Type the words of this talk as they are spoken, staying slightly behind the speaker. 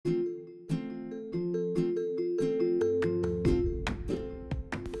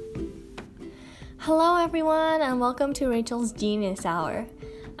Hello, everyone, and welcome to Rachel's Genius Hour.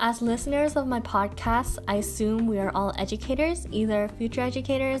 As listeners of my podcast, I assume we are all educators, either future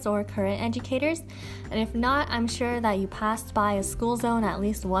educators or current educators. And if not, I'm sure that you passed by a school zone at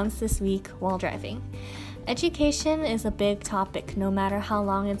least once this week while driving. Education is a big topic, no matter how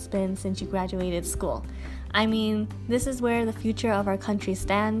long it's been since you graduated school. I mean, this is where the future of our country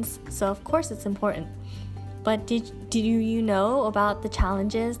stands, so of course it's important. But did you know about the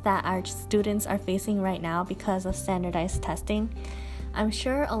challenges that our students are facing right now because of standardized testing? I'm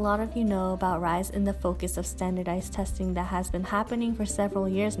sure a lot of you know about rise in the focus of standardized testing that has been happening for several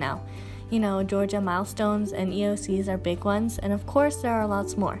years now. You know, Georgia milestones and EOCs are big ones, and of course there are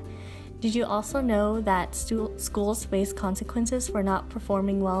lots more. Did you also know that schools face consequences for not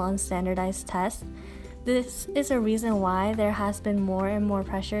performing well on standardized tests? This is a reason why there has been more and more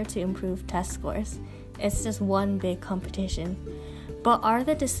pressure to improve test scores. It's just one big competition. But are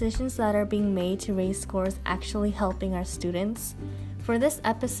the decisions that are being made to raise scores actually helping our students? For this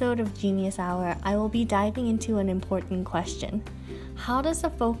episode of Genius Hour, I will be diving into an important question. How does the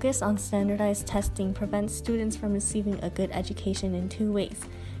focus on standardized testing prevent students from receiving a good education in two ways,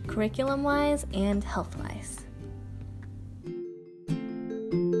 curriculum-wise and health-wise?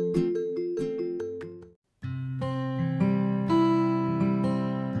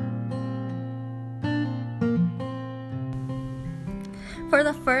 For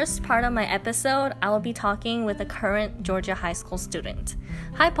the first part of my episode, I will be talking with a current Georgia high school student.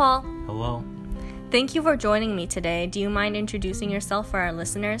 Hi, Paul. Hello. Thank you for joining me today. Do you mind introducing yourself for our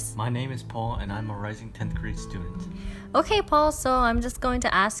listeners? My name is Paul, and I'm a rising 10th grade student. Okay, Paul, so I'm just going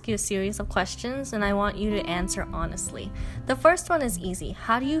to ask you a series of questions, and I want you to answer honestly. The first one is easy.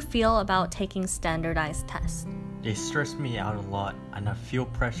 How do you feel about taking standardized tests? They stress me out a lot, and I feel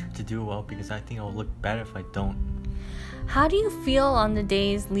pressure to do well because I think I'll look bad if I don't. How do you feel on the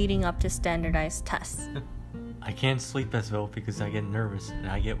days leading up to standardized tests? I can't sleep as well because I get nervous and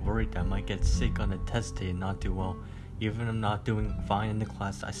I get worried that I might get sick on a test day and not do well. Even if I'm not doing fine in the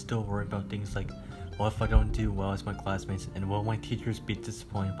class, I still worry about things like, what if I don't do well as my classmates, and will my teachers be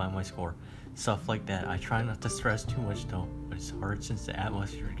disappointed by my score? Stuff like that. I try not to stress too much though, but it's hard since the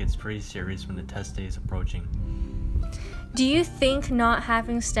atmosphere gets pretty serious when the test day is approaching. Do you think not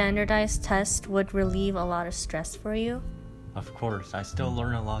having standardized tests would relieve a lot of stress for you? Of course, I still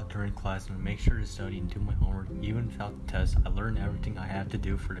learn a lot during class and make sure to study and do my homework. Even without the test, I learn everything I have to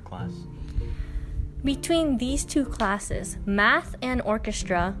do for the class. Between these two classes, math and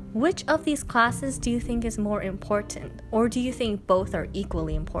orchestra, which of these classes do you think is more important? Or do you think both are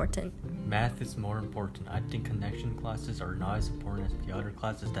equally important? Math is more important. I think connection classes are not as important as the other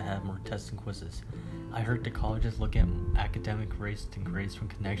classes that have more tests and quizzes. I heard the colleges look at academic grades and grades from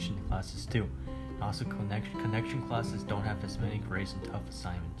connection classes too. And also connection classes don't have as many grades and tough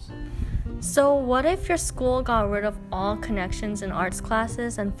assignments. So what if your school got rid of all connections and arts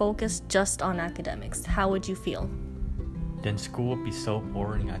classes and focused just on academics? How would you feel? Then school would be so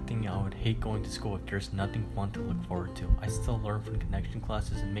boring. I think I would hate going to school if there's nothing fun to look forward to. I still learn from connection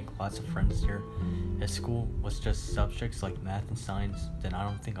classes and make lots of friends here. If school was just subjects like math and science, then I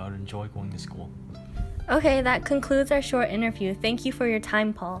don't think I would enjoy going to school. Okay, that concludes our short interview. Thank you for your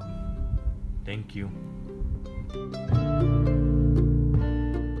time, Paul. Thank you.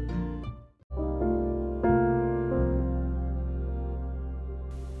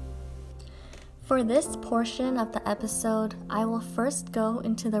 For this portion of the episode, I will first go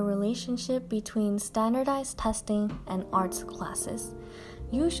into the relationship between standardized testing and arts classes.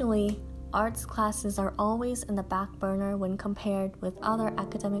 Usually, arts classes are always in the back burner when compared with other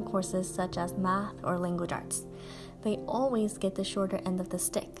academic courses such as math or language arts. They always get the shorter end of the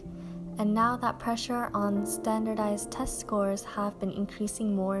stick. And now that pressure on standardized test scores have been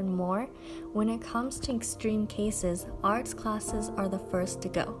increasing more and more, when it comes to extreme cases, arts classes are the first to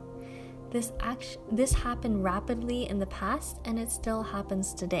go. This happened rapidly in the past, and it still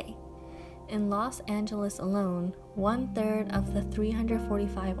happens today. In Los Angeles alone, 1/3 of the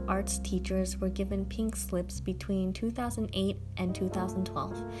 345 arts teachers were given pink slips between 2008 and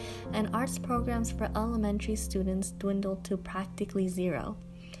 2012, and arts programs for elementary students dwindled to practically zero.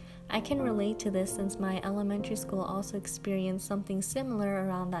 I can relate to this since my elementary school also experienced something similar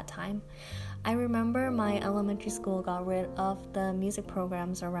around that time. I remember my elementary school got rid of the music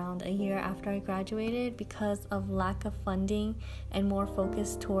programs around a year after I graduated because of lack of funding and more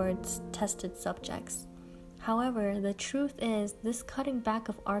focus towards tested subjects. However, the truth is, this cutting back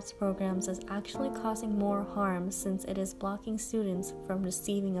of arts programs is actually causing more harm since it is blocking students from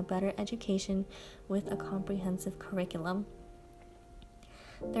receiving a better education with a comprehensive curriculum.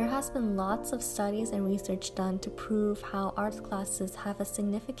 There has been lots of studies and research done to prove how arts classes have a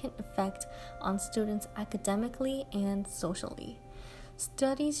significant effect on students academically and socially.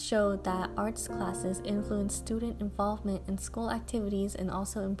 Studies showed that arts classes influenced student involvement in school activities and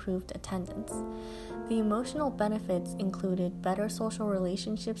also improved attendance. The emotional benefits included better social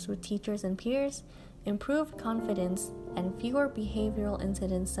relationships with teachers and peers, improved confidence, and fewer behavioral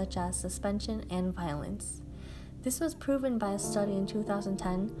incidents such as suspension and violence. This was proven by a study in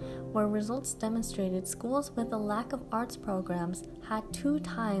 2010 where results demonstrated schools with a lack of arts programs had 2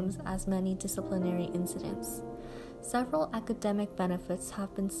 times as many disciplinary incidents. Several academic benefits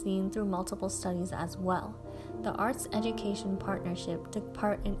have been seen through multiple studies as well. The Arts Education Partnership took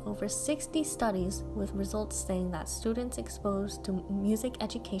part in over 60 studies with results saying that students exposed to music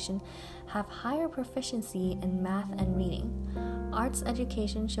education have higher proficiency in math and reading. Arts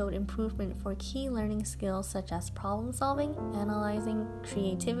education showed improvement for key learning skills such as problem solving, analyzing,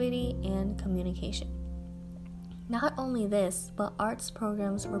 creativity, and communication. Not only this, but arts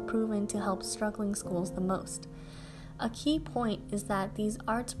programs were proven to help struggling schools the most. A key point is that these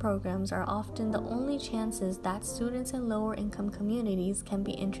arts programs are often the only chances that students in lower income communities can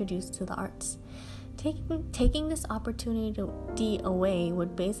be introduced to the arts. Taking this opportunity away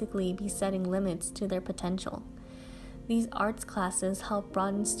would basically be setting limits to their potential. These arts classes help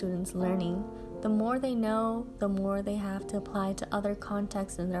broaden students' learning. The more they know, the more they have to apply to other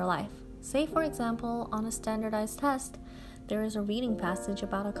contexts in their life. Say, for example, on a standardized test, there is a reading passage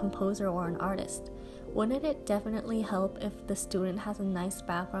about a composer or an artist. Wouldn't it definitely help if the student has a nice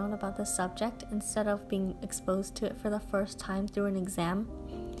background about the subject instead of being exposed to it for the first time through an exam?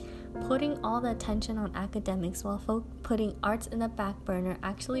 Putting all the attention on academics while putting arts in the back burner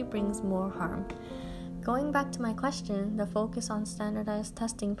actually brings more harm. Going back to my question, the focus on standardized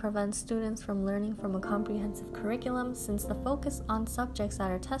testing prevents students from learning from a comprehensive curriculum since the focus on subjects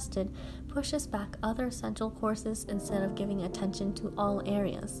that are tested pushes back other essential courses instead of giving attention to all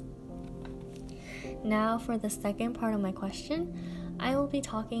areas. Now for the second part of my question, I will be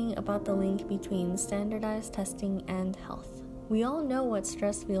talking about the link between standardized testing and health. We all know what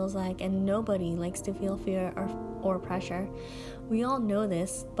stress feels like and nobody likes to feel fear or pressure. We all know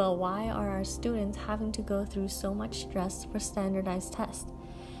this, but why are our students having to go through so much stress for standardized tests?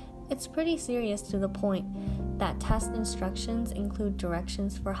 It's pretty serious to the point that test instructions include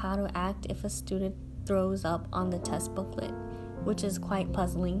directions for how to act if a student throws up on the test booklet, which is quite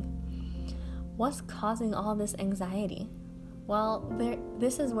puzzling. What's causing all this anxiety? Well,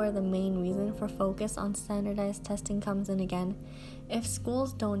 this is where the main reason for focus on standardized testing comes in again. If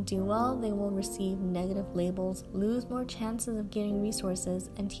schools don't do well, they will receive negative labels, lose more chances of getting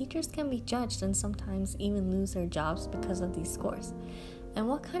resources, and teachers can be judged and sometimes even lose their jobs because of these scores. And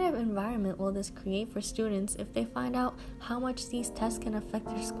what kind of environment will this create for students if they find out how much these tests can affect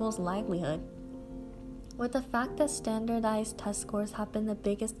their school's livelihood? With the fact that standardized test scores have been the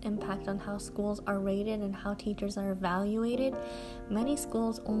biggest impact on how schools are rated and how teachers are evaluated, many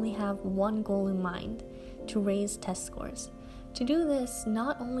schools only have one goal in mind: to raise test scores. To do this,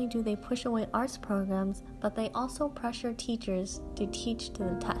 not only do they push away arts programs, but they also pressure teachers to teach to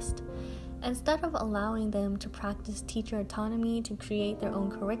the test. Instead of allowing them to practice teacher autonomy to create their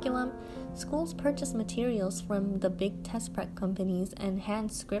own curriculum, schools purchase materials from the big test prep companies and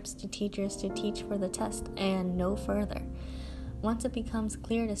hand scripts to teachers to teach for the test and no further. Once it becomes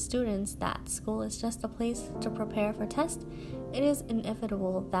clear to students that school is just a place to prepare for tests, it is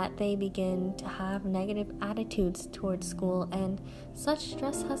inevitable that they begin to have negative attitudes towards school, and such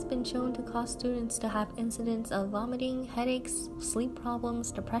stress has been shown to cause students to have incidents of vomiting, headaches, sleep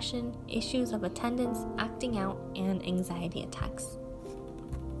problems, depression, issues of attendance, acting out, and anxiety attacks.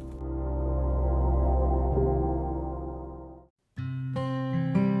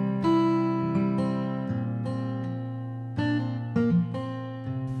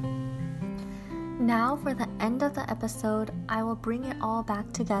 Now for the end of the episode, I will bring it all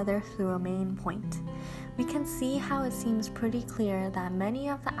back together through a main point. We can see how it seems pretty clear that many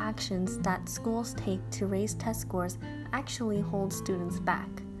of the actions that schools take to raise test scores actually hold students back.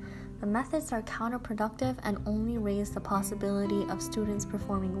 The methods are counterproductive and only raise the possibility of students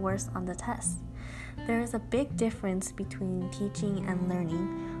performing worse on the test. There is a big difference between teaching and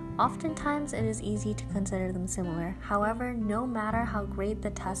learning. Oftentimes, it is easy to consider them similar. However, no matter how great the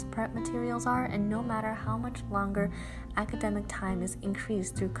test prep materials are, and no matter how much longer academic time is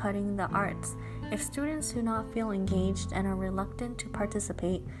increased through cutting the arts, if students do not feel engaged and are reluctant to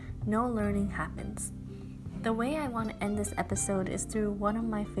participate, no learning happens. The way I want to end this episode is through one of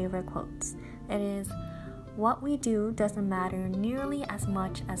my favorite quotes. It is, "What we do doesn't matter nearly as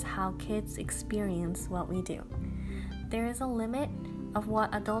much as how kids experience what we do." There is a limit of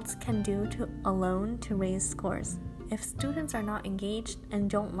what adults can do alone to raise scores. If students are not engaged and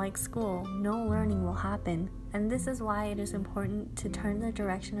don't like school, no learning will happen. And this is why it is important to turn the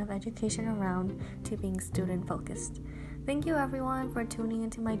direction of education around to being student-focused. Thank you everyone for tuning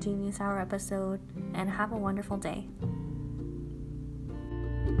into my Genius Hour episode, and have a wonderful day.